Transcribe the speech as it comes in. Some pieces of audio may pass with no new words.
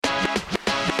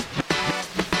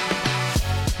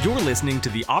You're listening to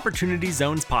the Opportunity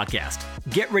Zones podcast.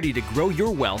 Get ready to grow your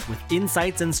wealth with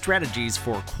insights and strategies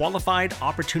for qualified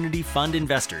opportunity fund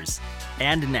investors.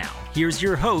 And now, here's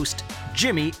your host,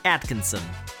 Jimmy Atkinson.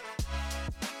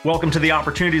 Welcome to the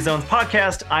Opportunity Zones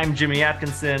podcast. I'm Jimmy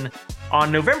Atkinson.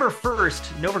 On November 1st,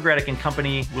 Novogradac and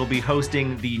Company will be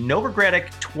hosting the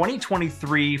Novogradac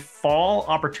 2023 Fall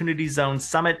Opportunity Zone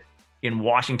Summit in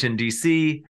Washington,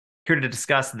 D.C. Here to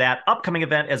discuss that upcoming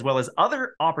event, as well as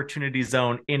other Opportunity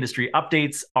Zone industry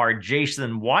updates, are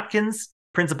Jason Watkins,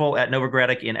 principal at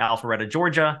Novogradac in Alpharetta,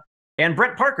 Georgia, and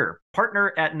Brent Parker,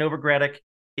 partner at Novogradac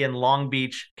in Long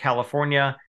Beach,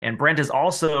 California. And Brent is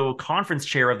also conference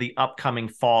chair of the upcoming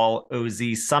Fall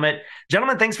OZ Summit.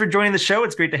 Gentlemen, thanks for joining the show.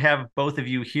 It's great to have both of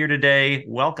you here today.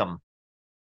 Welcome.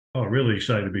 Oh, really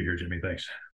excited to be here, Jimmy. Thanks.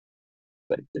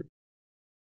 Thank you.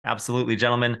 Absolutely,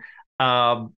 gentlemen.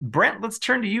 Brent, let's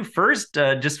turn to you first,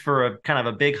 just for a kind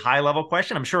of a big high-level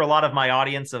question. I'm sure a lot of my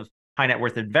audience of high net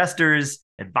worth investors,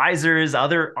 advisors,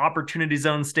 other Opportunity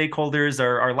Zone stakeholders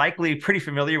are likely pretty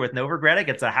familiar with Novogradac.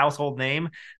 It's a household name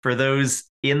for those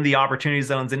in the Opportunity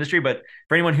Zones industry. But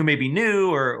for anyone who may be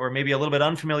new or maybe a little bit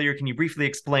unfamiliar, can you briefly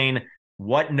explain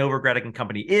what Novogradac and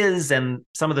Company is and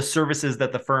some of the services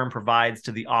that the firm provides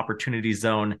to the Opportunity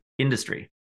Zone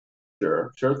industry?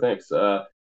 Sure, thanks.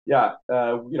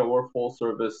 We're a full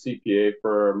service CPA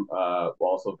firm. We're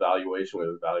also valuation with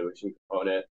a valuation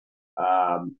component.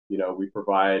 We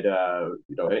provide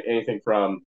anything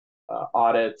from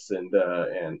audits and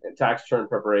tax return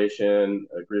preparation,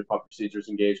 agreed upon procedures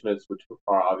engagements, which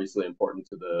are obviously important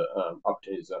to the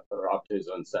Opportunity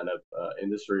Zone incentive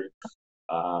industry,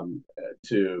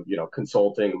 to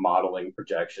consulting, modeling,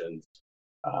 projections,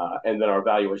 and then our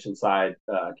valuation side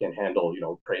can handle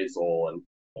appraisal and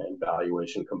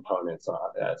valuation components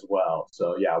as well.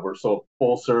 So we're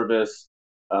full service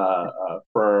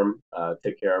firm,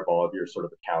 take care of all of your sort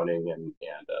of accounting and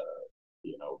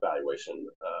valuation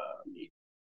needs.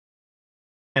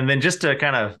 And then just to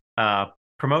kind of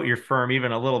promote your firm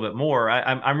even a little bit more,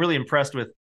 I'm really impressed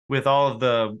with all of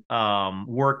the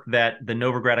work that the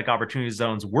Novogradac Opportunity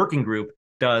Zones working group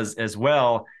does as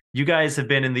well. You guys have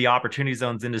been in the Opportunity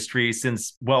Zones industry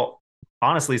since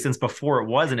since before it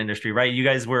was an industry, right? You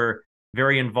guys were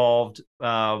very involved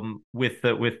with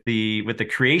the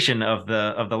creation of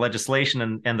the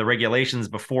legislation and the regulations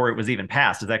before it was even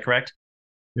passed. Is that correct?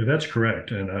 Yeah, that's correct.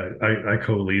 And I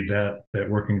co-lead that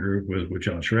working group with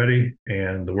John Shreddy,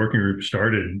 and the working group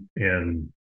started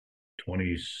in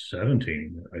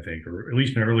 2017, I think, or at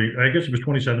least I guess it was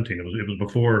 2017. It was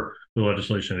before the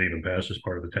legislation had even passed as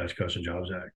part of the Tax Cuts and Jobs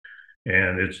Act,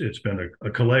 and it's been a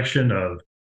collection of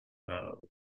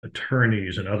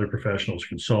attorneys and other professionals,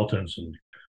 consultants, and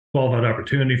qualified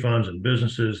opportunity funds and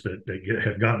businesses that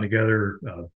have gotten together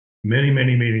many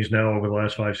meetings now over the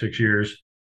last 5-6 years.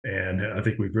 And I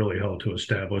think we've really helped to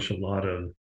establish a lot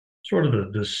of sort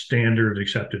of the standard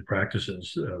accepted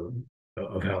practices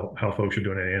of how folks are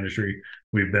doing in the industry.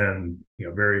 We've been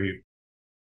very,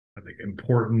 I think,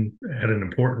 had an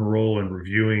important role in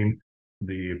reviewing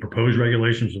the proposed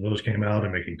regulations when those came out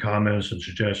and making comments and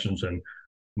suggestions and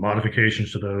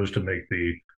modifications to those to make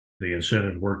the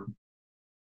incentive work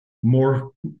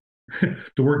more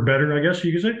to work better, I guess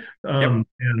you could say. Yep.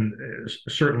 And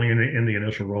certainly in the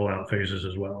initial rollout phases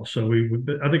as well. So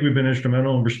I think we've been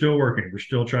instrumental, and we're still working. We're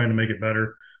still trying to make it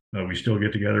better. We still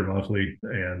get together monthly,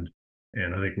 and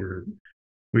I think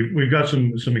we've got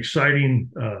some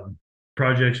exciting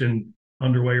projects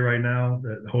underway right now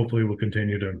that hopefully will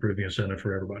continue to improve the incentive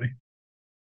for everybody.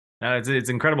 It's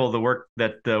incredible the work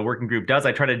that the working group does.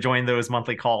 I try to join those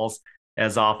monthly calls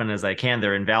as often as I can.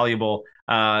 They're invaluable.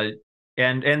 And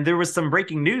there was some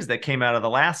breaking news that came out of the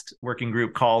last working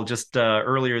group call just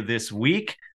earlier this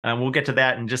week. We'll get to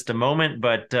that in just a moment.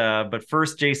 But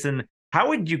first, Jason, how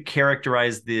would you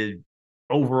characterize the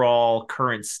overall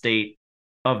current state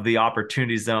of the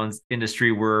Opportunity Zones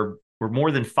industry? We're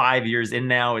more than 5 years in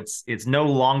now. It's no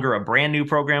longer a brand new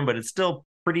program, but it's still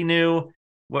pretty new.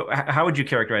 How would you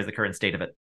characterize the current state of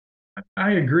it?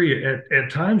 I agree. At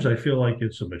times, I feel like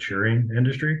it's a maturing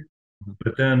industry,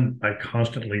 but then I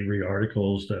constantly read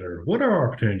articles that are, what are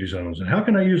opportunity zones and how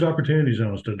can I use opportunity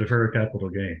zones to defer a capital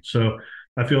gain? So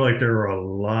I feel like there are a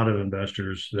lot of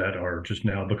investors that are just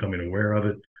now becoming aware of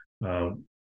it.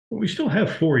 We still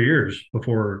have 4 years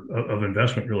of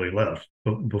investment really left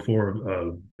before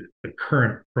the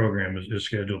current program is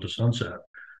scheduled to sunset.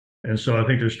 And so I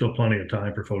think there's still plenty of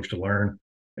time for folks to learn.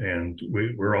 And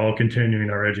we're all continuing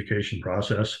our education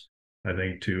process, I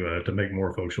think, to make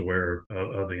more folks aware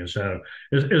of the incentive.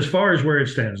 As far as where it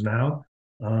stands now,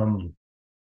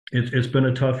 it's been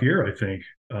a tough year, I think.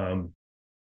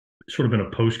 sort of in a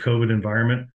post-COVID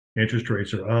environment. Interest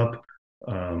rates are up.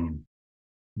 Um,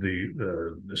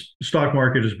 the stock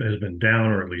market has been down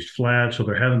or at least flat, so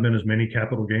there haven't been as many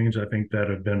capital gains, I think, that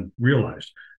have been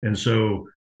realized. And so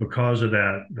because of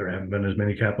that, there haven't been as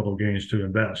many capital gains to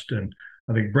invest. And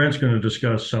I think Brent's going to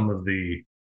discuss some of the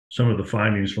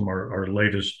findings from our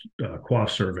latest QuAF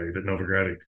survey that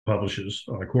Novogradac publishes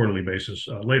on a quarterly basis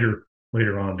later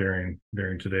on during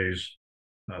today's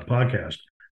podcast.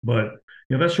 But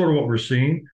that's sort of what we're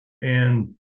seeing.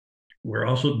 And we're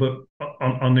also, but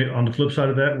on the flip side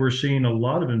of that, we're seeing a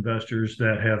lot of investors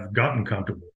that have gotten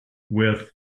comfortable with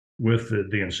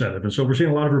the incentive, and so we're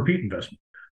seeing a lot of repeat investment.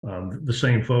 The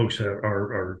same folks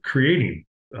are creating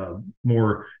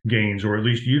more gains, or at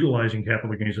least utilizing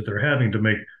capital gains that they're having to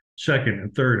make second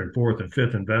and third and fourth and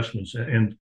fifth investments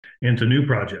into new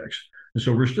projects. And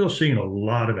so we're still seeing a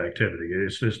lot of activity.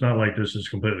 It's not like this is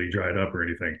completely dried up or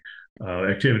anything.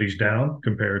 Activity's down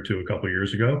compared to a couple of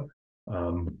years ago.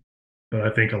 But I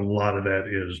think a lot of that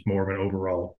is more of an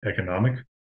overall economic,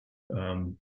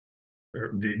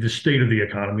 the state of the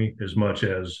economy as much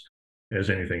as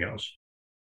anything else.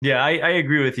 Yeah, I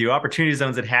agree with you. Opportunity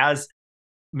zones, it has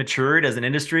matured as an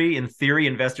industry. In theory,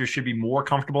 investors should be more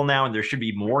comfortable now, and there should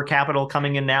be more capital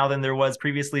coming in now than there was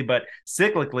previously. But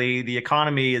cyclically, the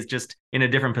economy is just in a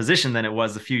different position than it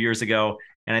was a few years ago.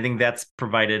 And I think that's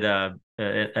provided an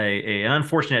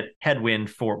unfortunate headwind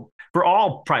for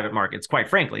all private markets, quite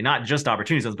frankly, not just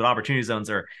opportunity zones, but opportunity zones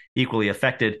are equally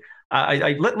affected.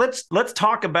 Let's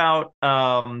talk about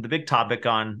the big topic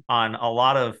on a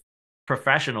lot of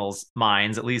professionals'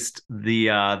 minds, at least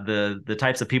the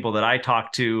types of people that I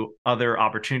talk to, other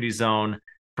opportunity zone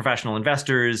professional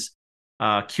investors,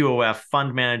 QOF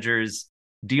fund managers,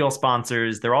 deal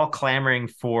sponsors. They're all clamoring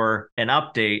for an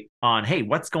update on, hey,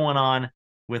 what's going on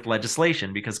with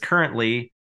legislation? Because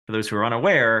currently, for those who are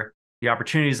unaware, the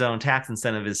opportunity zone tax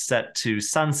incentive is set to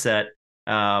sunset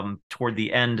toward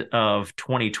the end of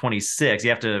 2026. You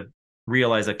have to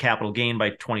realize a capital gain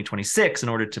by 2026 in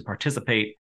order to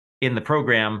participate in the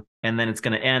program, and then it's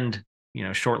going to end,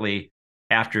 shortly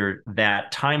after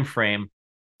that time frame.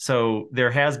 So there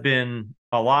has been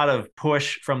a lot of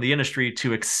push from the industry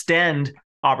to extend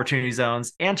opportunity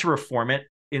zones and to reform it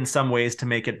in some ways to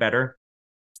make it better.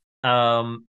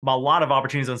 A lot of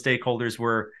opportunity zone stakeholders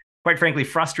were, quite frankly,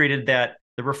 frustrated that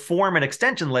the reform and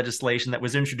extension legislation that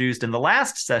was introduced in the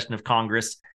last session of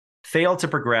Congress failed to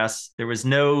progress. There was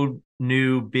no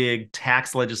new big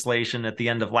tax legislation at the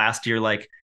end of last year like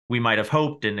we might have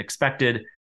hoped and expected.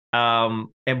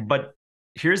 But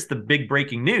here's the big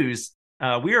breaking news.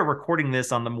 We are recording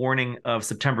this on the morning of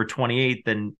September 28th,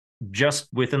 and just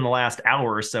within the last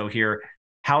hour or so here,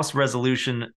 House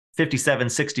Resolution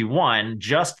 5761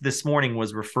 just this morning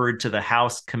was referred to the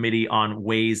House Committee on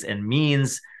Ways and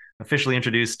Means, officially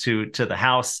introduced to the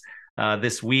House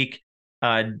this week.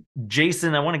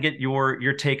 Jason, I want to get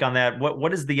your take on that.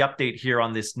 What is the update here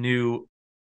on this new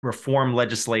reform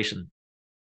legislation?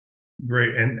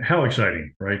 Great. And how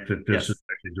exciting, right? That this is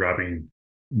actually dropping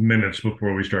minutes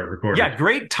before we start recording. Yeah,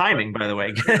 great timing, by the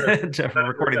way, for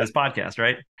recording this podcast,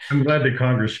 right? I'm glad that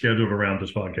Congress scheduled around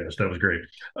this podcast. That was great.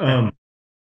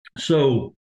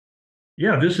 So,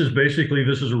 yeah, this is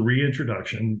a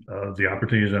reintroduction of the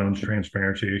Opportunity Zones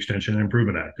Transparency Extension and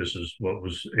Improvement Act. This is what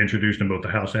was introduced in both the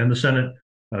House and the Senate.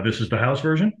 This is the House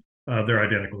version. They're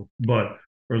identical, or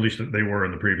at least they were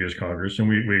in the previous Congress, and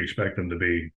we expect them to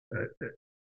be.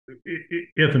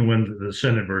 If and when the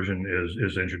Senate version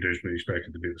is introduced, we expect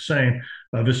it to be the same.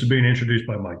 This is being introduced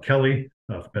by Mike Kelly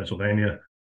from Pennsylvania.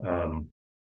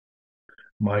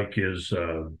 Mike has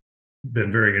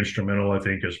been very instrumental, I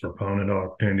think, as proponent of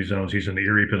opportunity zones. He's in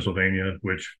Erie, Pennsylvania,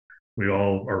 which we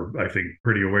all are, I think,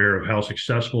 pretty aware of how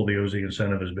successful the OZ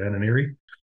incentive has been in Erie.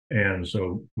 And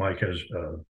so Mike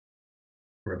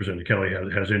Representative Kelly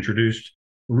has reintroduced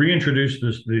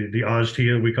the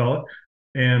OZTIA, we call it.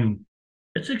 And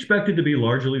it's expected to be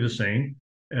largely the same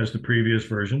as the previous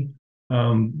version.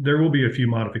 There will be a few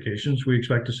modifications we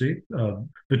expect to see. The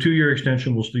 2-year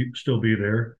extension will still be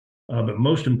there. But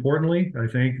most importantly, I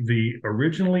think the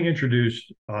originally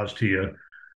introduced OZTIA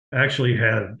actually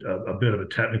had a bit of a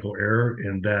technical error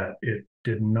in that it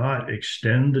did not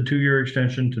extend the 2-year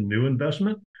extension to new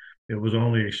investment. It was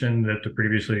only extending it to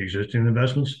previously existing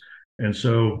investments. And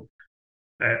so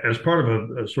as part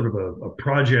of a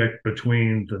project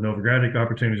between the Novogradac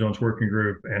Opportunity Zones Working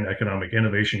Group and Economic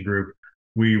Innovation Group,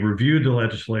 we reviewed the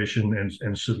legislation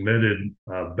and submitted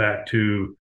back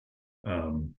to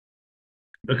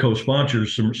the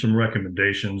co-sponsors some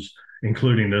recommendations,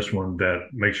 including this one, that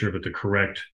make sure that the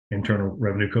correct Internal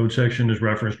Revenue Code section is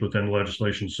referenced within the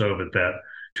legislation so that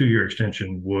 2-year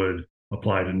extension would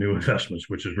apply to new investments,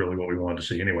 which is really what we wanted to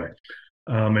see anyway.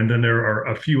 And then there are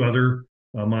a few other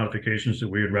modifications that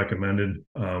we had recommended.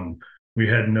 We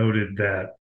had noted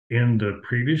that in the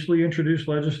previously introduced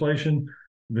legislation,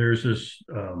 there's this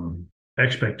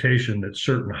expectation that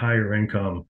certain higher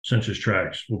income census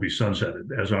tracts will be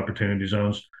sunsetted as opportunity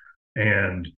zones.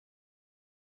 And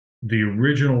the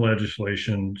original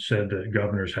legislation said that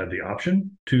governors had the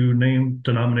option to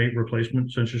nominate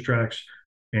replacement census tracts,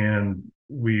 and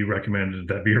we recommended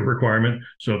that be a requirement.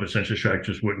 So the census tract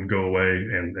just wouldn't go away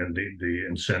and the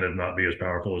incentive not be as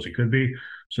powerful as it could be.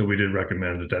 So we did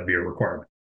recommend that that be a requirement.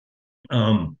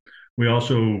 We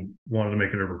also wanted to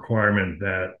make it a requirement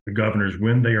that the governors,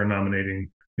 when they are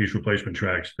nominating these replacement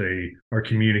tracts, they are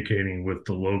communicating with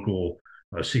the local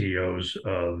CEOs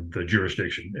of the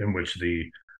jurisdiction in which the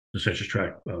census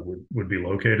tract would be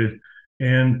located.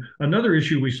 And another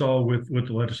issue we saw with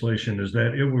the legislation is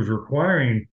that it was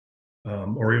requiring,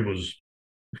 or it was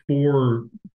for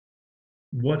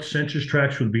what census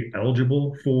tracts would be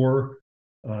eligible for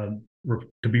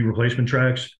to be replacement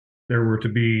tracts. There were to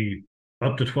be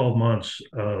up to 12 months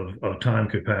of time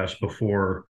could pass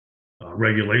before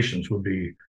regulations would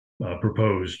be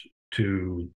proposed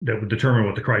that would determine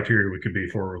what the criteria could be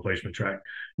for a replacement tract.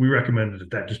 We recommended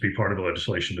that just be part of the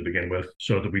legislation to begin with,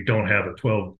 so that we don't have a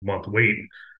 12-month wait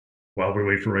while we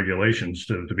wait for regulations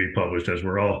to be published. As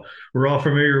we're all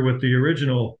familiar with the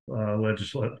original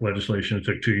legislation, it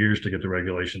took 2 years to get the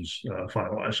regulations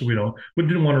finalized. So we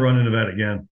didn't want to run into that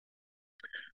again.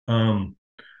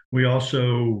 We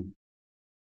also,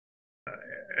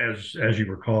 as you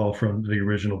recall from the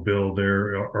original bill,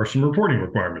 there are some reporting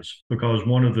requirements, because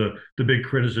one of the big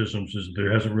criticisms is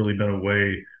there hasn't really been a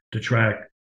way to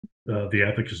track the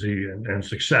efficacy and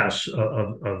success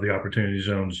of the opportunity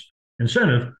zones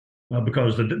incentive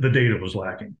because the data was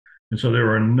lacking. And so there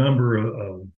are a number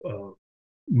of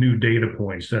new data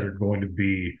points that are going to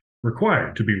be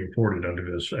required to be reported under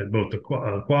this at both the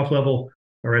QAF level,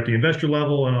 or at the investor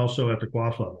level, and also at the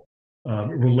QAF level,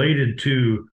 related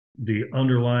to the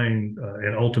underlying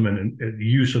and ultimate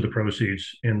use of the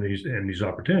proceeds in these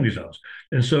opportunity zones.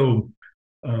 And so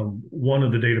one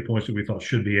of the data points that we thought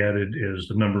should be added is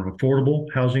the number of affordable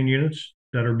housing units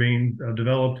that are being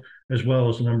developed, as well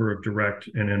as the number of direct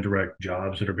and indirect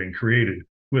jobs that are being created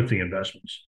with the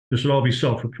investments. This would all be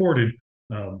self-reported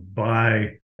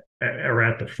by or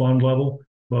at the fund level,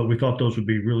 but we thought those would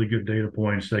be really good data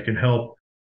points that can help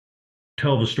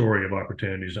tell the story of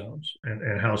opportunity zones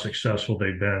and how successful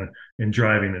they've been in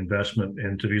driving investment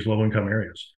into these low-income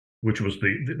areas, which was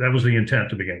that was the intent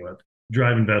to begin with.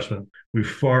 Drive investment. We've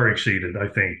far exceeded, I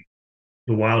think,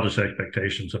 the wildest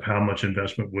expectations of how much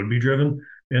investment would be driven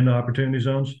in the opportunity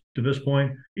zones to this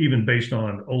point, even based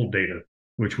on old data,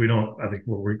 which we don't, I think,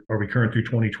 are we current through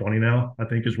 2020 now, I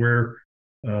think is where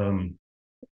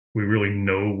we really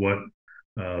know what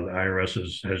the IRS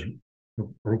has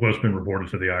what's been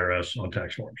reported to the IRS on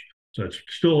tax forms. So it's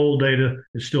still old data.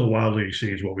 It still wildly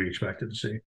exceeds what we expected to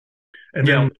see. And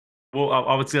yeah, then, well,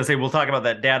 I was going to say, we'll talk about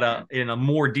that data in a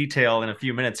more detail in a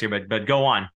few minutes here, but go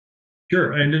on.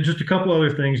 Sure. And then just a couple other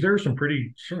things. There are some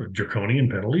pretty sort of draconian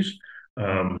penalties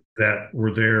that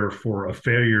were there for a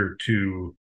failure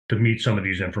to meet some of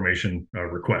these information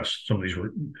requests, some of these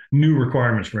new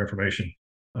requirements for information.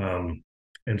 And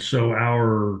so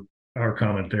our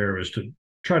comment there is to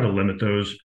try to limit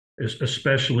those,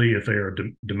 especially if they are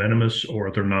de minimis or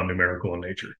if they're non-numerical in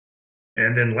nature.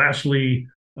 And then lastly,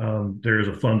 there is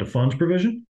a fund to funds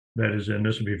provision that is in.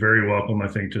 This would be very welcome, I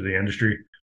think, to the industry.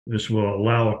 This will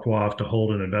allow a QAF to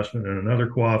hold an investment in another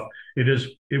QAF.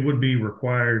 It would be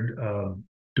required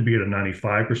to be at a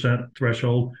 95%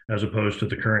 threshold as opposed to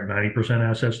the current 90%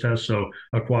 assets test. So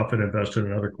a QAF that invested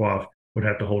in another QAF would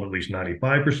have to hold at least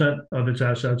 95% of its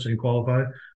assets and qualify.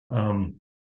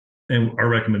 And our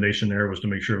recommendation there was to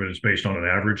make sure that it's based on an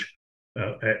average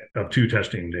of 2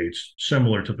 testing dates,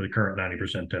 similar to the current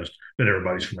 90% test that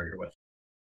everybody's familiar with.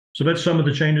 So that's some of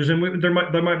the changes. And there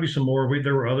might be some more.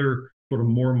 There were other sort of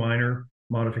more minor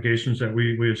modifications that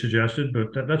we had suggested,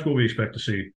 but that's what we expect to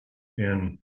see.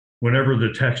 And whenever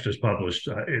the text is published,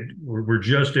 we're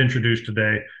just introduced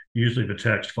today. Usually the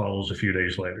text follows a few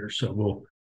days later. So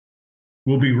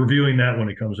we'll be reviewing that when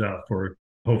it comes out for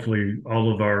hopefully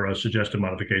all of our suggested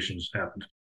modifications happened.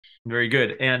 Very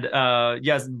good. And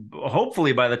yes,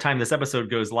 hopefully by the time this episode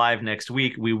goes live next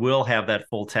week, we will have that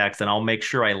full text, and I'll make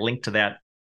sure I link to that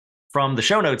from the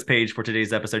show notes page for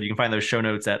today's episode. You can find those show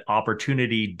notes at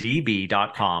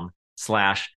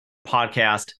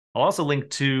opportunitydb.com/podcast. I'll also link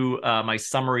to my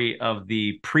summary of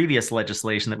the previous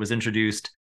legislation that was introduced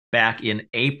back in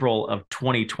April of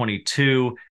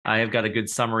 2022. I have got a good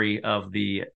summary of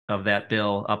the of that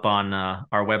bill up on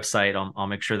our website. I'll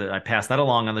make sure that I pass that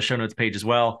along on the show notes page as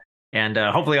well. And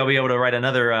hopefully I'll be able to write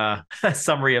another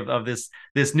summary of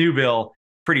this new bill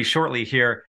pretty shortly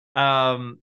here.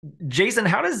 Jason,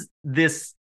 how does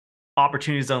this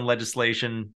opportunity zone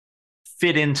legislation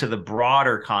fit into the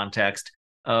broader context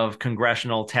of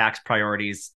congressional tax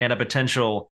priorities and a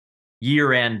potential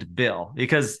year-end bill?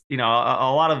 Because, a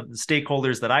lot of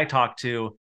stakeholders that I talk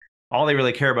to, all they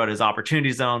really care about is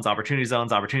opportunity zones. Hey,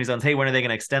 when are they going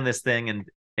to extend this thing?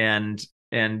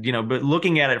 But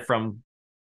looking at it from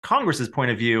Congress's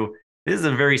point of view, this is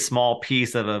a very small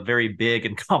piece of a very big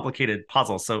and complicated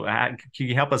puzzle. So can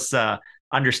you help us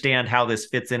understand how this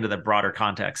fits into the broader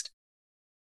context?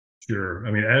 Sure.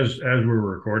 I mean, as we're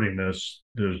recording this,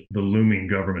 there's the looming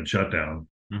government shutdown,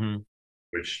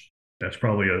 which that's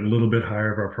probably a little bit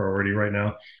higher of our priority right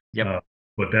now. Yep.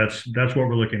 But that's what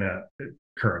we're looking at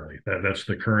currently. That's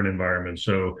the current environment.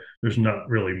 So there's not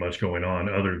really much going on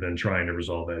other than trying to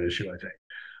resolve that issue, I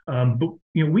think. But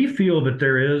we feel that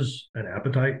there is an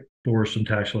appetite for some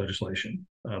tax legislation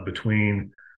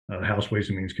between the House Ways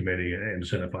and Means Committee and the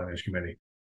Senate Finance Committee.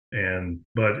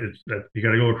 But it's that you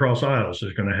got to go across aisles.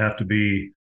 There's going to have to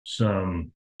be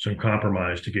some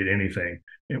compromise to get anything.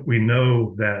 And we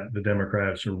know that the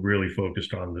Democrats are really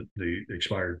focused on the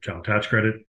expired child tax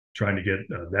credit, trying to get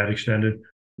that extended.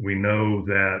 We know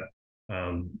that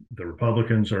the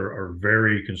Republicans are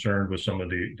very concerned with some of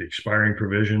the expiring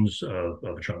provisions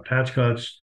of Trump tax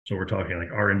cuts. So we're talking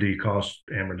like R&D cost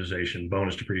amortization,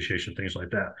 bonus depreciation, things like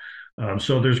that.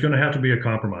 So there's going to have to be a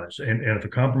compromise. And if a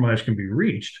compromise can be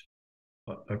reached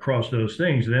across those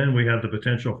things, then we have the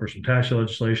potential for some tax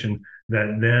legislation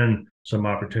that then some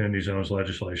opportunity zones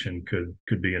legislation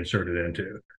could be inserted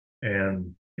into.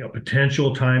 And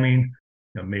potential timing,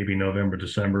 maybe November,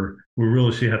 December. We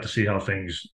really have to see how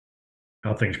things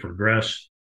progress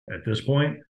at this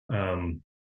point,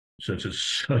 since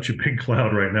it's such a big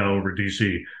cloud right now over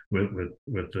DC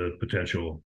with the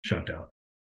potential shutdown.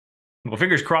 Well,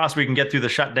 fingers crossed we can get through the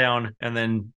shutdown, and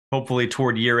then hopefully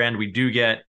toward year end we do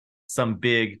get some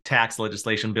big tax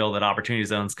legislation bill that opportunity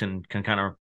zones can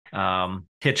kind of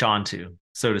hitch onto,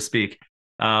 so to speak.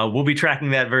 We'll be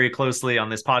tracking that very closely on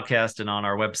this podcast and on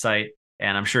our website,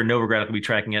 and I'm sure Novogradac will be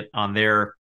tracking it on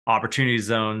their Opportunity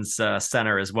Zones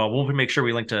Center as well. We'll make sure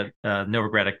we link to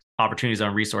Novogradac Opportunity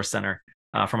Zone Resource Center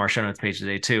from our show notes page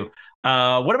today too.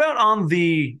 What about on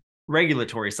the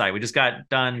regulatory side? We just got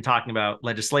done talking about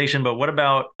legislation, but what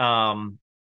about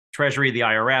Treasury, the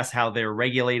IRS, how they're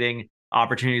regulating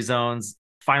opportunity zones?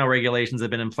 Final regulations have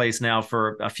been in place now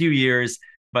for a few years,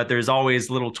 but there's always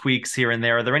little tweaks here and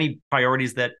there. Are there any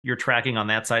priorities that you're tracking on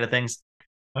that side of things?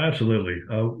 Absolutely.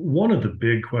 One of the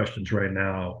big questions right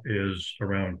now is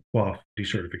around QAF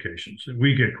decertifications.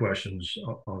 We get questions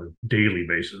on a daily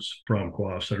basis from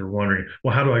QAFs that are wondering,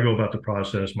 well, how do I go about the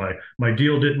process? My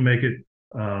deal didn't make it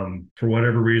for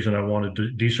whatever reason. I wanted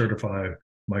to decertify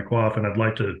my QAF, and I'd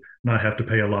like to not have to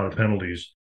pay a lot of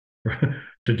penalties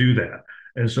to do that.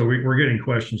 And so we're getting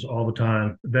questions all the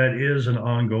time. That is an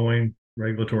ongoing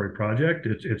regulatory project.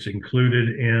 It's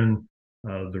included in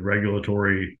the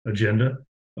regulatory agenda.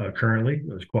 Currently,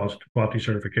 those quality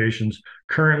certifications.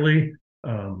 Currently,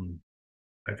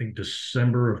 I think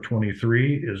December of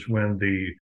 23 is when the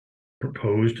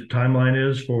proposed timeline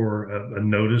is for a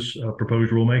notice of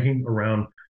proposed rulemaking around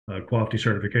quality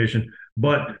certification.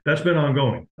 But that's been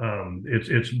ongoing.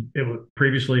 It was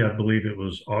previously, I believe it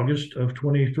was August of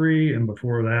 23, and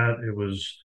before that it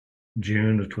was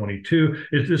June of 22.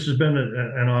 This has been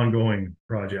an ongoing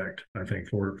project, I think,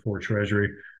 for Treasury.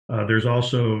 There's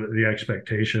also the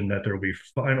expectation that there will be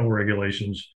final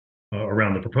regulations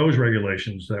around the proposed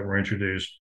regulations that were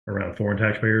introduced around foreign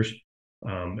taxpayers.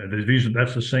 And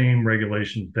that's the same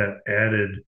regulations that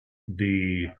added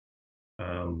the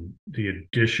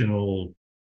additional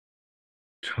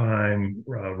time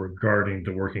regarding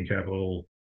the working capital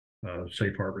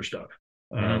safe harbor stuff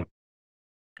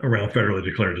around federally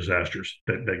declared disasters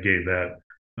that gave that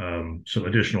some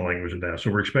additional language of that.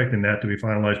 So we're expecting that to be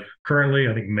finalized. Currently,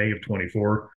 I think May of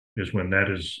 24 is when that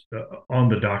is on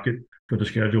the docket for the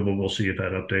schedule, but we'll see if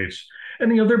that updates.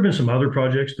 And there have been some other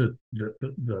projects that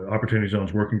the Opportunity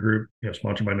Zones Working Group,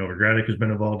 sponsored by Novogradac, has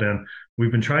been involved in.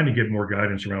 We've been trying to get more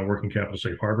guidance around working capital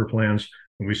safe harbor plans,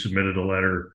 and we submitted a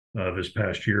letter this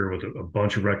past year with a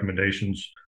bunch of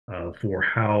recommendations for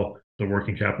how the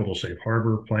working capital safe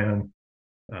harbor plan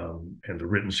and the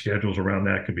written schedules around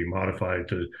that could be modified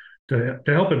to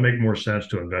help it make more sense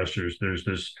to investors. There's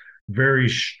this very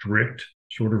strict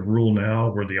sort of rule now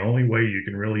where the only way you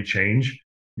can really change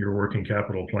your working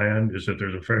capital plan is if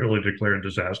there's a federally declared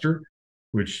disaster,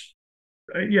 which,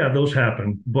 those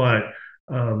happen. But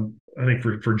I think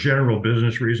for general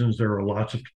business reasons, there are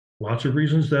lots of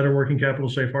reasons that a working capital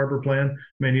safe harbor plan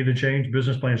may need to change.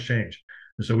 Business plans change,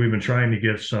 and so we've been trying to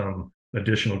get some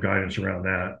additional guidance around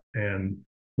that, and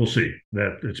we'll see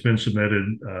that it's been submitted.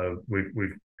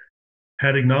 We've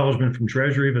had acknowledgement from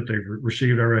Treasury that they've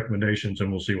received our recommendations,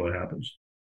 and we'll see what happens.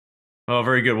 Oh,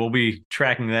 very good. We'll be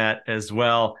tracking that as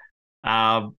well.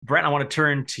 Brent, I want to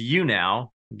turn to you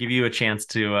now, give you a chance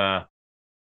to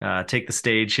take the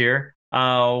stage here.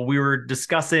 We were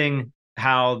discussing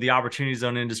how the opportunity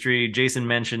zone industry, Jason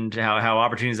mentioned how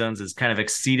opportunity zones has kind of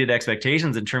exceeded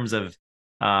expectations in terms of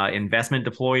investment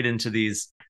deployed into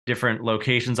these different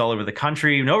locations all over the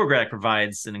country. Novogradac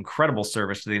provides an incredible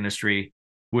service to the industry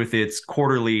with its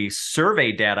quarterly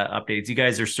survey data updates. You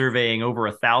guys are surveying over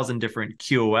 1,000 different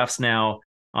QOFs now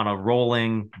on a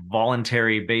rolling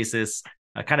voluntary basis,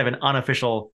 kind of an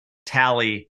unofficial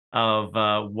tally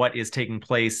of what is taking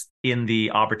place in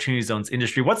the opportunity zones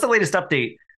industry. What's the latest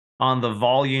update on the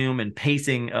volume and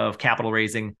pacing of capital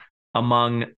raising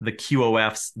among the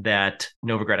QOFs that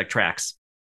Novogradac tracks?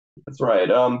 That's right.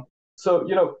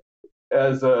 So,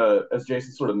 as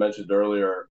Jason sort of mentioned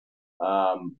earlier,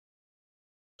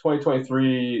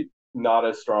 2023 not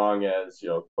as strong as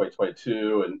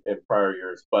 2022 and prior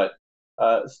years, but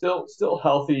still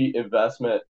healthy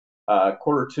investment.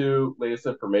 Quarter two, latest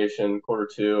information, quarter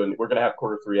two, and we're going to have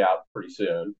quarter three out pretty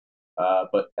soon.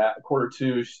 But at quarter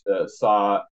two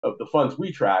saw of the funds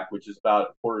we track, which is about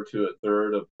a quarter to a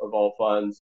third of all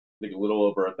funds, I think a little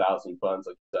over 1,000 funds,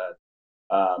 like you said.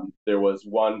 There was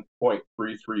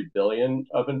 1.33 billion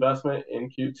of investment in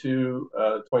Q2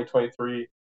 2023.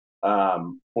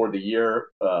 For the year,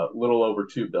 a little over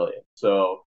 2 billion.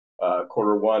 So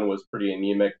quarter one was pretty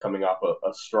anemic, coming off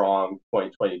a strong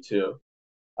 2022.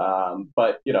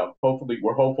 But hopefully,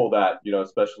 we're hopeful that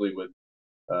especially with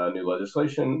new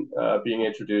legislation being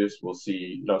introduced, we'll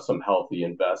see some healthy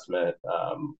investment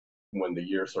when the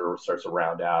year sort of starts to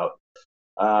round out.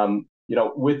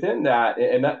 Within that,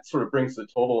 and that sort of brings the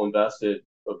total invested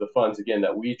of the funds again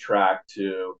that we track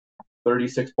to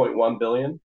 36.1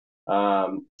 billion.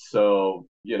 So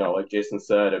like Jason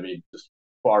said, I mean, just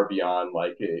far beyond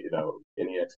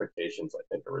any expectations, I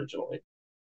think, originally.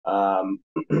 I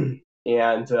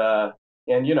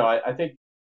think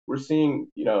we're seeing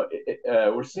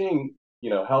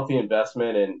healthy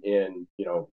investment in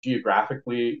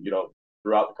geographically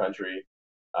throughout the country.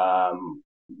 I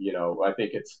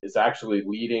think it's actually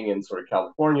leading in sort of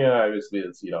California. Obviously,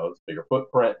 it's it's a bigger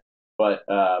footprint, but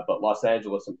Los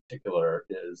Angeles in particular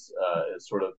is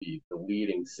sort of the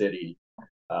leading city,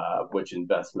 which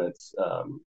investments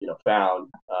found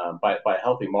by a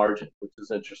healthy margin, which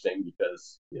is interesting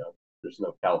because there's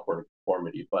no California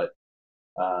conformity, but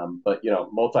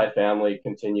multifamily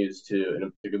continues to,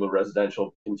 in particular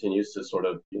residential, continues to sort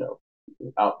of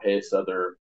outpace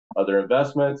other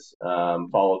investments,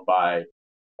 followed by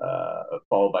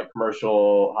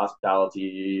commercial,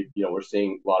 hospitality. We're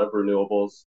seeing a lot of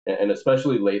renewables, and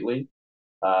especially lately.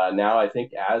 Now, I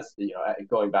think as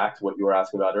going back to what you were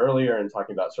asking about earlier and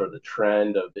talking about sort of the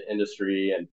trend of the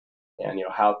industry and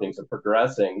how things are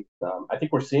progressing, I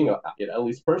think we're seeing, at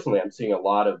least personally, I'm seeing a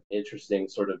lot of interesting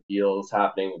sort of deals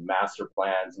happening, master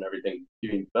plans and everything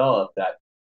being developed that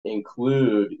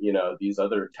include these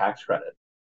other tax credits,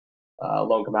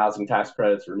 low-income housing tax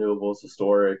credits, renewables,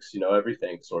 historics,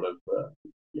 everything sort of.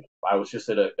 I was just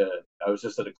at a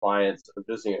client's,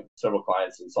 visiting several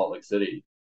clients in Salt Lake City,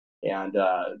 and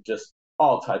just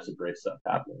all types of great stuff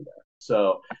happening there.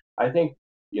 So I think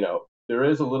there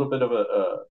is a little bit of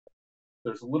a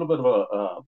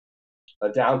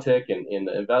downtick in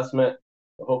the investment.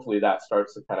 Hopefully that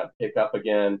starts to kind of pick up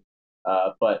again.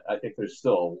 But I think there's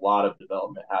still a lot of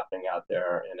development happening out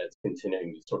there, and it's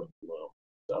continuing to sort of bloom.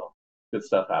 So good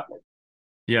stuff happening.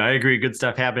 Yeah, I agree. Good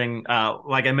stuff happening.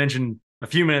 Like I mentioned a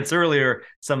few minutes earlier,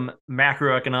 some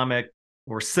macroeconomic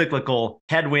or cyclical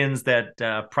headwinds that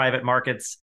private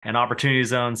markets and opportunity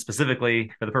zones,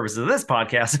 specifically for the purposes of this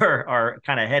podcast, are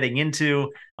kind of heading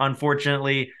into,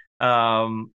 unfortunately.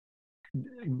 The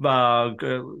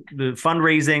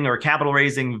fundraising or capital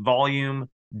raising volume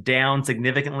down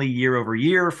significantly year over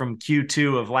year from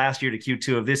Q2 of last year to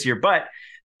Q2 of this year, but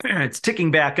it's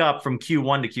ticking back up from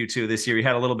Q1 to Q2 this year. We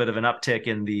had a little bit of an uptick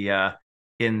in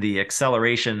the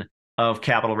acceleration of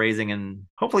capital raising, and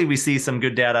hopefully we see some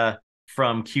good data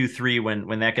from Q3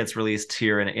 when that gets released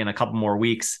here in a couple more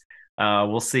weeks.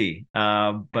 We'll see.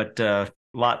 But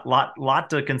lot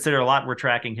to consider, a lot we're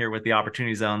tracking here with the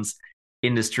opportunity zones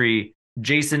industry.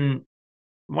 Jason,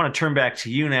 I want to turn back to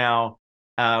you now.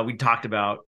 We talked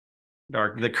about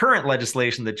the current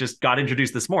legislation that just got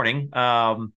introduced this morning,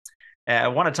 I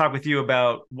want to talk with you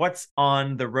about what's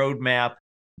on the roadmap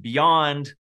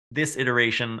beyond this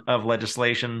iteration of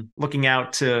legislation, looking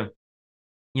out to,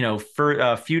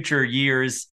 for future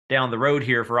years down the road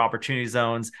here for opportunity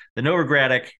zones. The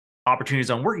Novogradac Opportunity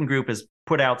Zone Working Group has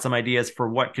put out some ideas for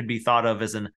what could be thought of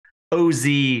as an OZ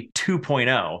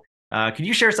 2.0. Can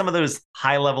you share some of those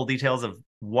high-level details of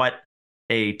what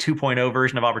a 2.0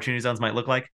 version of opportunity zones might look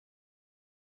like?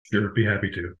 Sure, be happy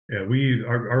to. Yeah,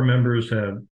 our members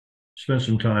have spent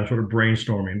some time sort of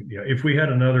brainstorming. If we had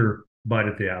another bite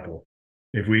at the apple,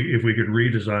 if we could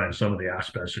redesign some of the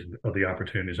aspects of the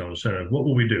opportunity zone incentive, what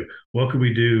will we do? What could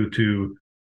we do to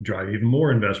drive even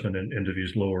more investment into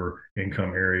these lower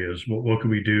income areas? What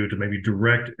could we do to maybe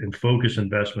direct and focus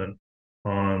investment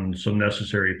on some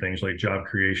necessary things like job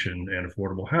creation and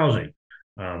affordable housing?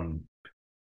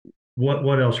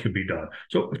 What else could be done?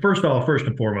 So first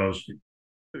and foremost,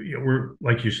 we're,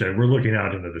 like you said, we're looking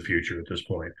out into the future at this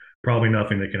point. Probably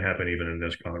nothing that can happen even in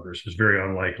this Congress. It's very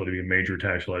unlikely to be major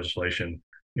tax legislation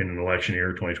in an election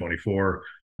year, 2024.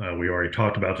 We already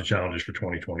talked about the challenges for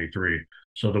 2023.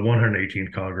 So the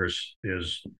 118th Congress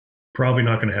is probably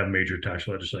not going to have major tax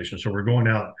legislation. So we're going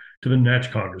out to the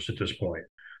next Congress at this point.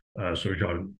 So we're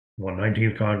talking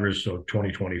 119th Congress, so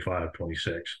 2025,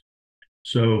 26.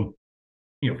 So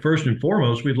first and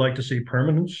foremost, we'd like to see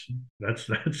permanence. That's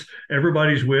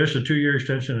everybody's wish. A 2-year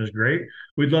extension is great.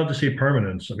 We'd love to see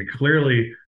permanence. I mean,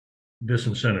 clearly, this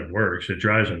incentive works. It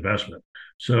drives investment.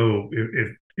 So,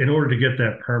 if in order to get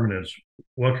that permanence,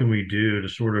 what can we do to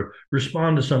sort of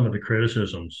respond to some of the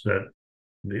criticisms that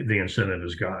the incentive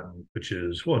has gotten, which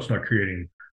is, well, it's not creating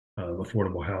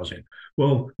affordable housing.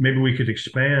 Well, maybe we could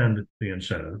expand the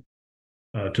incentive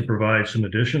to provide some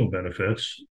additional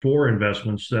benefits for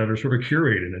investments that are sort of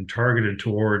curated and targeted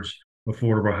towards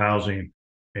affordable housing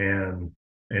and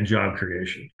job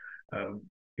creation.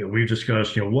 We've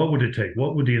discussed, what would it take?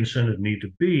 What would the incentive need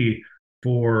to be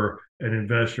for an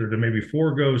investor to maybe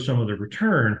forego some of the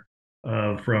return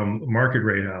from market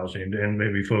rate housing and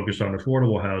maybe focus on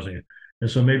affordable housing? And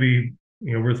so maybe,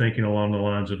 we're thinking along the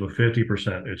lines of a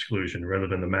 50% exclusion rather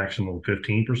than the maximum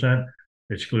 15%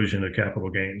 exclusion of capital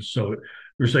gains. So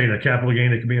we're saying a capital gain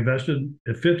that can be invested,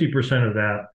 if 50% of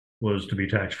that was to be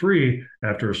tax-free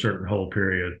after a certain hold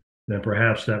period, then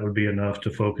perhaps that would be enough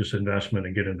to focus investment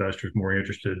and get investors more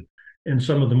interested in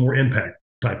some of the more impact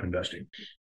type investing.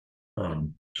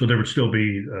 So there would still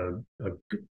be a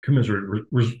commensurate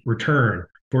return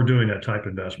for doing that type of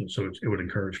investment. So it would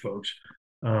encourage folks.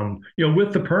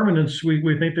 With the permanence,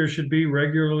 we think there should be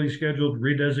regularly scheduled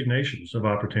redesignations of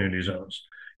opportunity zones.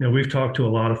 We've talked to a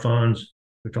lot of funds,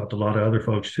 we've talked to a lot of other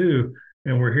folks too,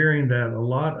 and we're hearing that a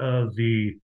lot of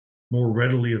the more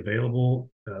readily available,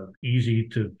 easy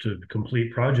to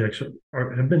complete projects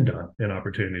have been done in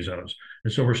opportunity zones.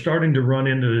 And so we're starting to run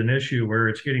into an issue where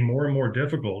it's getting more and more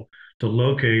difficult to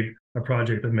locate a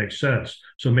project that makes sense.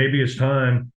 So maybe it's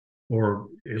time, or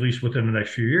at least within the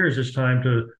next few years, it's time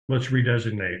to let's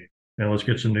redesignate and let's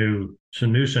get some new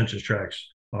census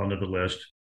tracts onto the list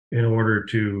in order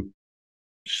to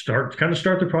start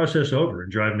the process over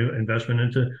and drive new investment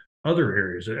into other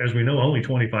areas. As we know, only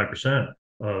 25%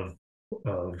 of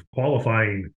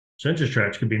qualifying census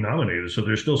tracts can be nominated. So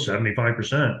there's still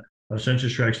 75% of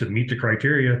census tracts that meet the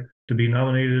criteria to be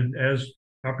nominated as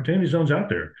opportunity zones out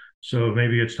there. So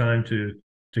maybe it's time to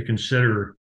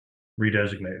consider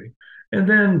redesignating. And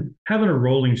then having a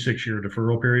rolling 6-year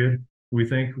deferral period, we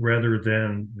think, rather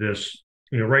than this,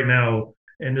 right now,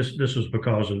 and this was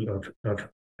because of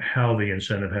how the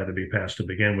incentive had to be passed to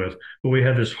begin with, but we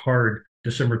had this hard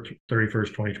December 31st,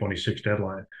 2026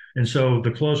 deadline. And so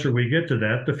the closer we get to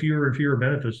that, the fewer and fewer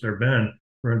benefits there have been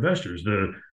for investors.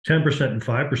 The 10% and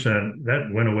 5%,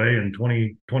 that went away in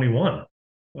 2021.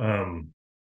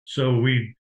 So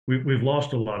we've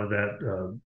lost a lot of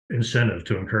that incentive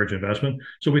to encourage investment.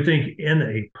 So we think in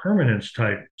a permanence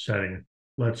type setting,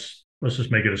 let's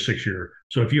just make it a 6-year.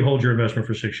 So if you hold your investment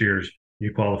for 6 years,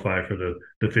 you qualify for the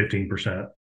 15%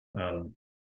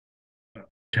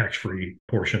 tax-free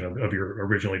portion of your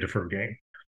originally deferred gain.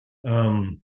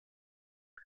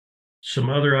 Some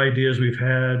other ideas we've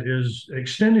had is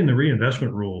extending the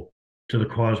reinvestment rule to the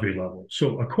QASB level.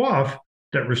 So a QAF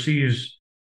that receives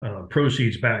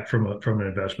proceeds back from an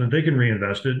investment, they can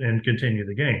reinvest it and continue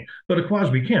the gain. But a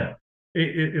QASB can't.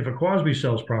 If a QASB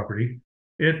sells property,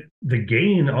 the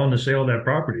gain on the sale of that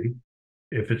property,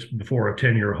 if it's before a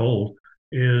 10-year hold,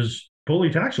 is fully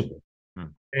taxable.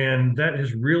 And that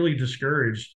has really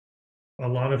discouraged a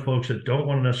lot of folks that don't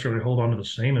want to necessarily hold on to the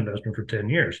same investment for 10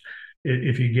 years.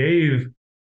 If you gave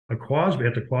a QASB,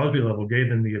 at the QASB level, gave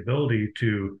them the ability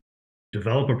to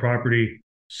develop a property,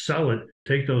 sell it,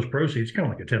 take those proceeds, kind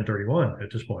of like a 1031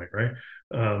 at this point, right?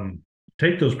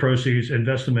 Take those proceeds,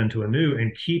 invest them into a new,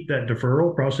 and keep that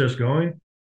deferral process going.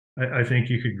 I think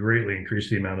you could greatly increase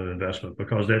the amount of investment,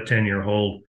 because that 10-year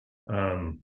hold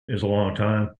is a long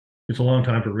time. It's a long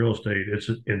time for real estate. It's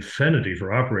an infinity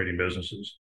for operating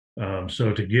businesses.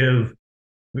 So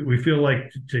we feel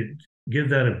like to give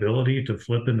that ability to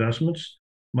flip investments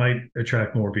might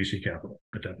attract more VC capital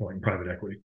at that point in private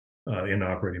equity in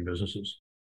operating businesses.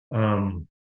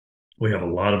 We have a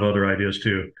lot of other ideas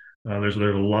too. There's a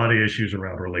lot of issues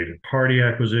around related party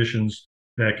acquisitions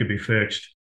that could be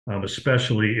fixed,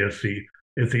 especially if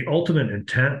the ultimate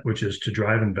intent, which is to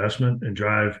drive investment and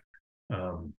drive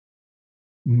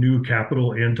new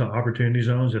capital into opportunity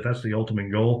zones, if that's the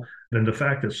ultimate goal, then the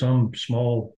fact that some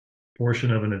small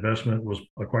portion of an investment was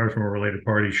acquired from a related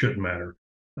party shouldn't matter.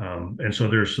 And so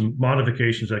there's some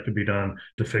modifications that could be done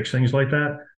to fix things like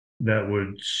that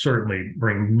would certainly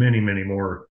bring many, many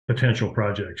more potential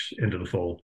projects into the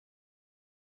fold.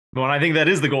 Well, and I think that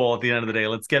is the goal at the end of the day.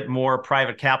 Let's get more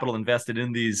private capital invested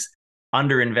in these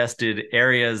underinvested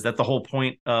areas. That's the whole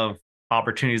point of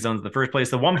opportunity zones in the first place.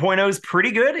 The 1.0 is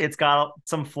pretty good. It's got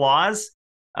some flaws.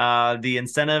 The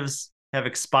incentives have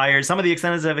expired. Some of the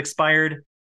incentives have expired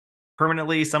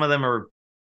permanently. Some of them are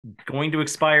going to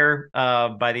expire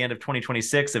by the end of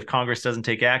 2026 if Congress doesn't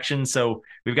take action. So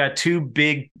we've got two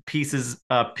big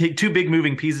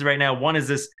moving pieces right now. One is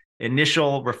this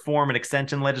initial reform and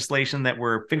extension legislation that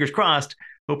we're, fingers crossed,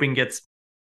 hoping gets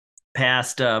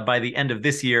passed by the end of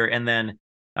this year. And then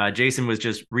Jason was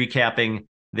just recapping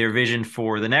their vision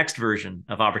for the next version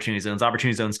of Opportunity Zones,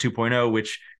 Opportunity Zones 2.0,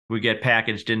 which would get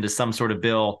packaged into some sort of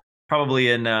bill probably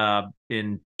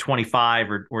in 25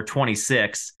 or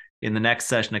 26 in the next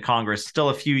session of Congress. Still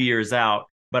a few years out,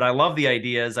 but I love the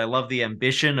ideas. I love the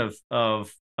ambition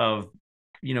of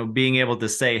being able to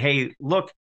say, hey,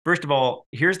 look, first of all,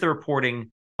 here's the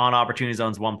reporting on Opportunity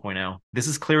Zones 1.0. This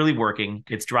is clearly working.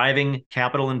 It's driving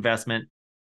capital investment,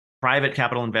 private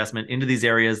capital investment into these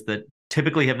areas that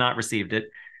typically have not received it.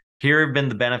 Here have been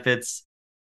the benefits.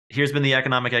 Here's been the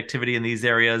economic activity in these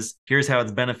areas. Here's how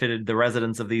it's benefited the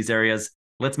residents of these areas.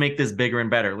 Let's make this bigger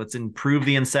and better. Let's improve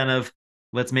the incentive.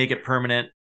 Let's make it permanent.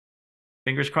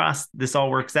 Fingers crossed this all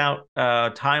works out.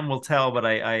 Time will tell, but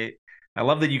I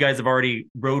love that you guys have already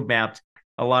roadmapped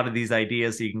a lot of these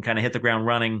ideas so you can kind of hit the ground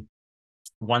running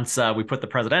once we put the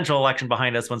presidential election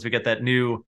behind us, once we get that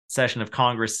new session of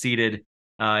Congress seated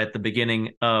at the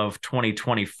beginning of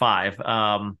 2025.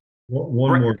 One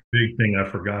more big thing I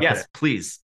forgot. Yes,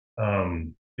 please.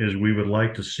 Is we would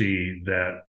like to see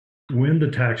that when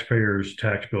the taxpayer's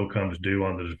tax bill comes due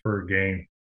on the deferred gain,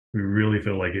 we really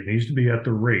feel like it needs to be at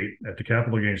the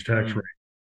capital gains tax rate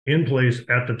in place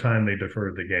at the time they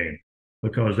deferred the gain,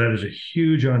 because that is a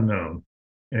huge unknown.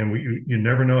 And you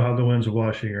never know how the winds of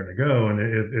Washington are going to go.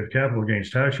 And if capital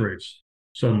gains tax rates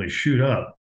suddenly shoot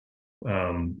up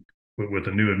with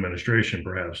the new administration,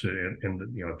 perhaps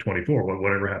in 24,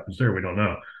 whatever happens there, we don't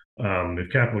know.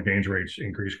 If capital gains rates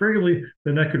increase greatly,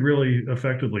 then that could really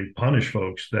effectively punish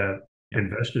folks that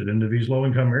invested into these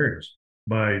low-income areas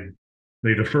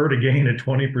they deferred a gain at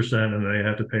 20% and they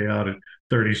have to pay out at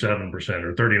 37%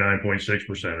 or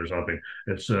 39.6% or something.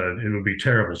 It would be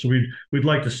terrible. So we'd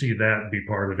like to see that be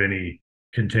part of any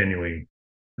continuing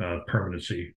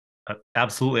permanency.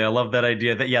 Absolutely. I love that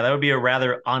idea. That would be a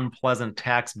rather unpleasant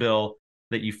tax bill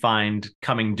that you find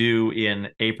coming due in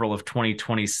April of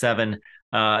 2027.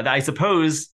 I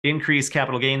suppose increased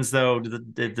capital gains, though,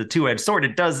 the two-edged sword,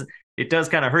 it does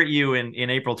kind of hurt you in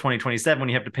April 2027 when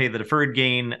you have to pay the deferred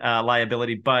gain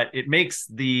liability, but it makes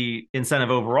the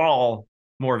incentive overall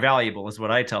more valuable, is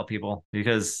what I tell people,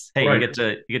 because hey, right. you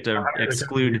get to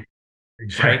exclude.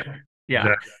 Exactly. Right? Yeah.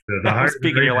 Exactly. The higher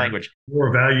speaking your language, the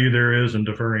more value there is in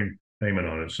deferring payment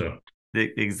on it. So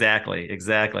exactly.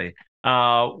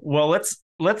 Well,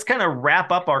 let's kind of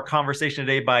wrap up our conversation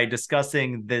today by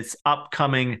discussing this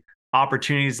upcoming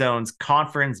Opportunity Zones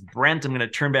conference. Brent, I'm going to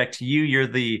turn back to you. You're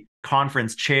the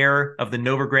conference chair of the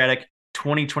Novogradac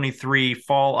 2023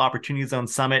 Fall Opportunity Zone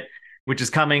Summit, which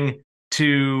is coming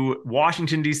to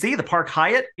Washington, D.C., the Park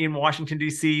Hyatt in Washington,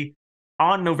 D.C.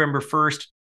 on November 1st.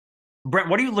 Brent,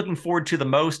 what are you looking forward to the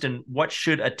most, and what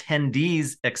should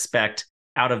attendees expect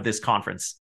out of this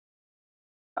conference?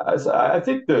 I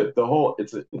think the whole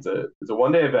it's a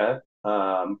one-day event.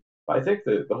 I think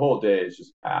the whole day is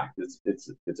just packed. It's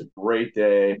a great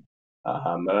day.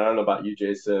 And I don't know about you,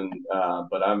 Jason,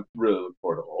 but I'm really looking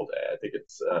forward to the whole day. I think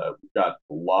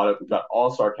we've got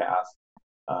all-star cast,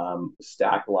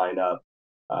 stacked lineup.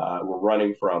 We're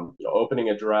running from opening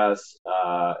address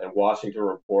and Washington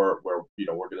report, where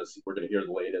we're gonna hear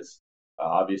the latest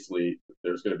Obviously,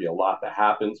 there's going to be a lot that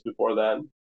happens before then.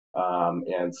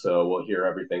 And so we'll hear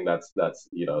everything that's the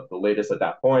latest at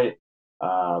that point.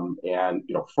 And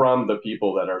from the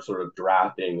people that are sort of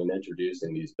drafting and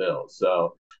introducing these bills.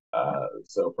 So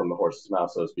from the horse's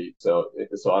mouth, so to speak. So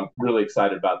I'm really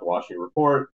excited about the Washington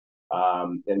Report.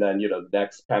 And then the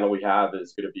next panel we have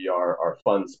is going to be our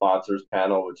fund sponsors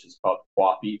panel, which is called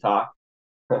Coffee Talk.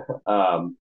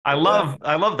 I love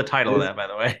the title of that, by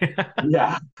the way.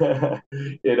 Yeah,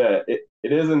 it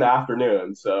is in the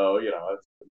afternoon, so it's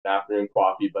an afternoon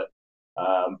coffee, but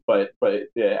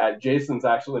Jason's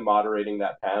actually moderating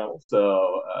that panel,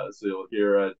 so you'll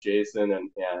hear Jason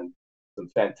and some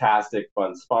fantastic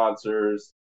fund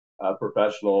sponsors,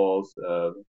 professionals,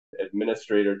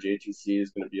 administrator JTC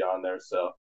is going to be on there,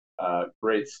 so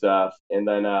great stuff. And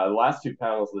then the last two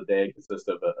panels of the day consist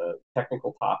of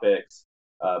technical topics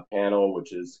panel,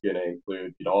 which is going to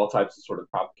include all types of sort of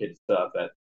complicated stuff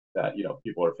that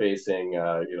people are facing,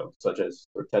 such as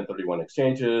 1031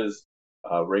 exchanges,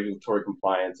 regulatory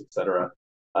compliance, etc.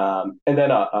 And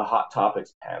then a hot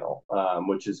topics panel,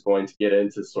 which is going to get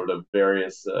into sort of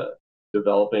various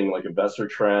developing like investor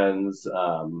trends,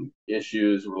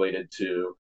 issues related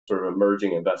to sort of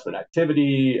emerging investment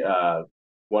activity.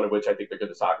 One of which I think they're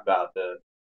going to talk about the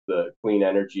clean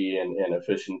energy and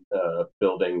efficient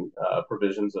building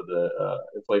provisions of the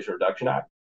Inflation Reduction Act,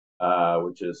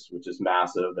 which is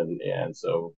massive, and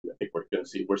so I think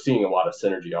we're seeing a lot of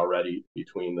synergy already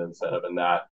between the incentive and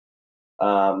that,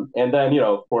 and then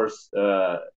of course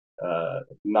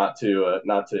not to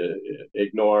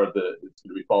ignore it's going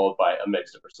to be followed by a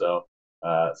mixer, so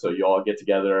you all get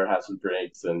together, have some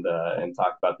drinks, and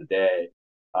talk about the day.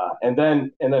 And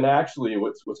then actually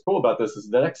what's cool about this is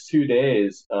the next 2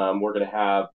 days, we're going to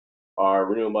have our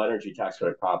renewable energy tax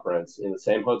credit conference in the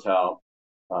same hotel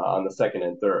on the 2nd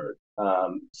and 3rd.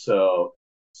 So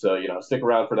stick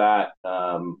around for that.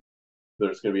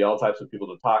 There's going to be all types of people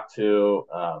to talk to,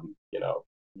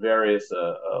 various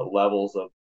levels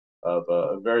of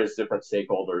various different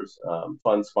stakeholders,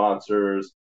 fund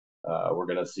sponsors. We're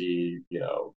going to see,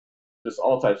 just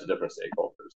all types of different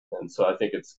stakeholders. And so I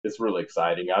think it's really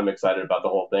exciting. I'm excited about the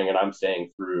whole thing, and I'm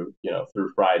staying through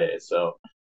Friday. So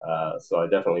I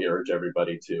definitely urge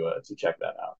everybody to check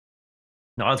that out.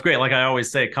 No, that's great. Like I always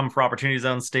say, come for Opportunity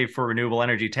Zones, stay for renewable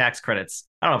energy tax credits.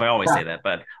 I don't know if I always say that,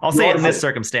 but I'll say it in this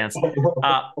circumstance.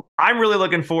 I'm really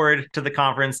looking forward to the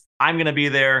conference. I'm going to be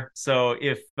there. So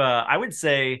I would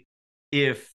say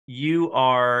if you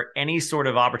are any sort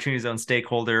of Opportunity Zone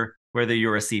stakeholder, whether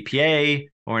you're a CPA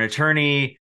or an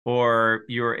attorney, or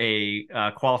you're a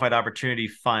qualified opportunity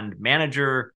fund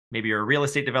manager, maybe you're a real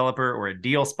estate developer or a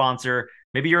deal sponsor,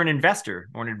 maybe you're an investor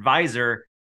or an advisor.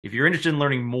 If you're interested in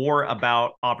learning more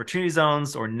about opportunity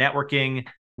zones or networking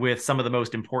with some of the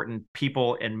most important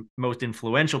people and most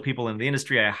influential people in the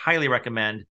industry, I highly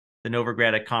recommend the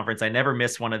Novogradac conference. I never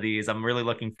miss one of these. I'm really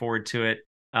looking forward to it.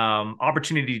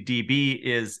 Opportunity DB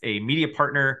is a media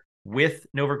partner with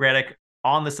Novogradac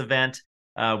on this event.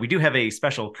 We do have a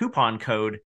special coupon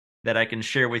code that I can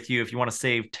share with you if you want to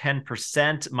save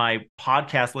 10%. My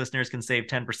podcast listeners can save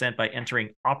 10% by entering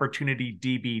Opportunity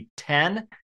DB 10.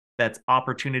 That's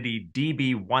Opportunity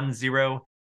DB10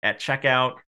 at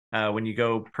checkout when you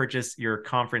go purchase your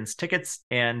conference tickets.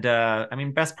 And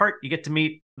best part, you get to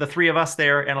meet the three of us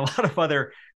there and a lot of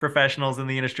other professionals in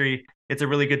the industry. It's a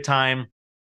really good time.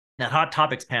 That hot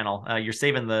topics panel, you're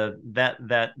saving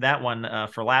that one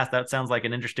for last. That sounds like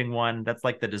an interesting one. That's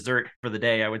like the dessert for the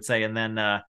day, I would say. And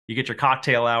then you get your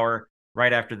cocktail hour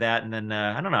right after that. And then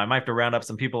I don't know, I might have to round up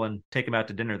some people and take them out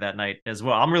to dinner that night as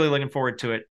well. I'm really looking forward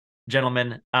to it,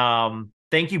 gentlemen.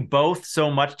 Thank you both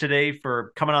so much today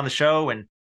for coming on the show and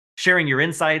sharing your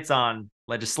insights on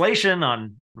legislation,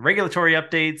 on regulatory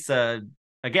updates.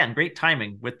 Again, great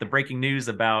timing with the breaking news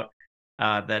about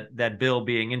that bill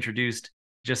being introduced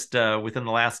just within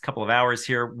the last couple of hours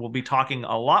here. We'll be talking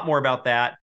a lot more about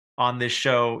that on this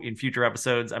show in future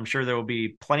episodes. I'm sure there will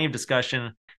be plenty of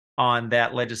discussion on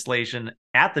that legislation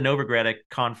at the Novogradac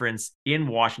conference in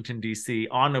Washington, D.C.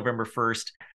 on November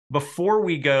 1st. Before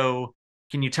we go,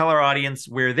 can you tell our audience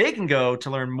where they can go to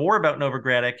learn more about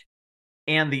Novogradac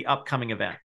and the upcoming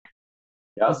event?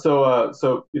 Yeah, so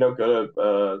go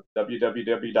to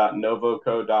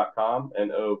www.novoco.com,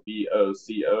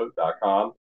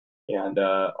 novoco.com, and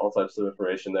all types of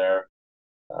information there.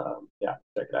 Check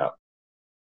it out.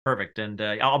 Perfect. And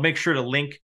I'll make sure to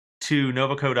link to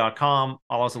novoco.com.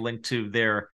 I'll also link to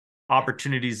their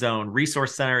Opportunity Zone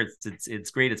Resource Center.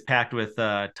 It's great. It's packed with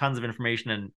tons of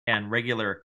information and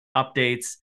regular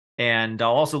updates. And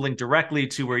I'll also link directly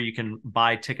to where you can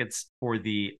buy tickets for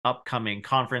the upcoming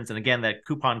conference. And again, that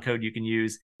coupon code you can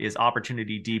use is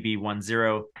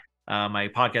OpportunityDB10. My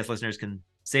podcast listeners can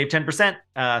save 10%.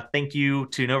 Thank you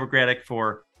to Novogradac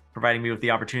for providing me with the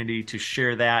opportunity to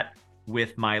share that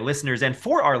with my listeners and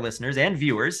for our listeners and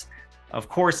viewers. Of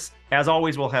course, as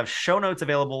always, we'll have show notes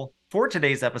available for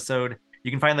today's episode.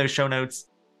 You can find those show notes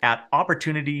at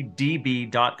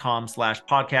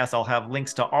opportunitydb.com/podcast. I'll have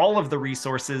links to all of the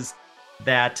resources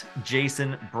that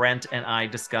Jason, Brent, and I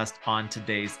discussed on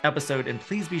today's episode. And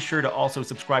please be sure to also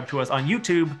subscribe to us on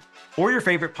YouTube or your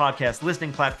favorite podcast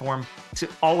listening platform to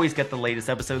always get the latest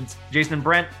episodes. Jason and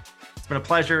Brent, it's been a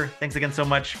pleasure. Thanks again so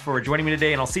much for joining me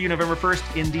today, and I'll see you November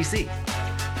 1st in DC.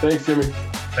 Thanks, Jimmy.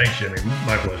 Thanks, Jimmy.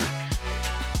 My pleasure.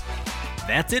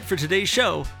 That's it for today's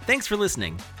show. Thanks for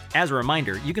listening. As a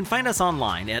reminder, you can find us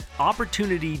online at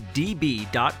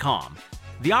opportunitydb.com.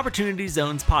 The Opportunity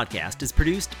Zones podcast is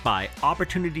produced by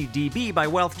Opportunity DB by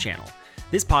Wealth Channel.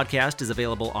 This podcast is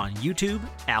available on YouTube,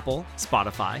 Apple,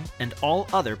 Spotify, and all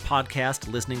other podcast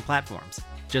listening platforms.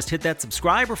 Just hit that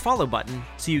subscribe or follow button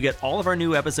so you get all of our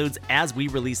new episodes as we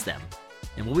release them.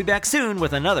 And we'll be back soon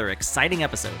with another exciting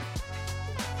episode.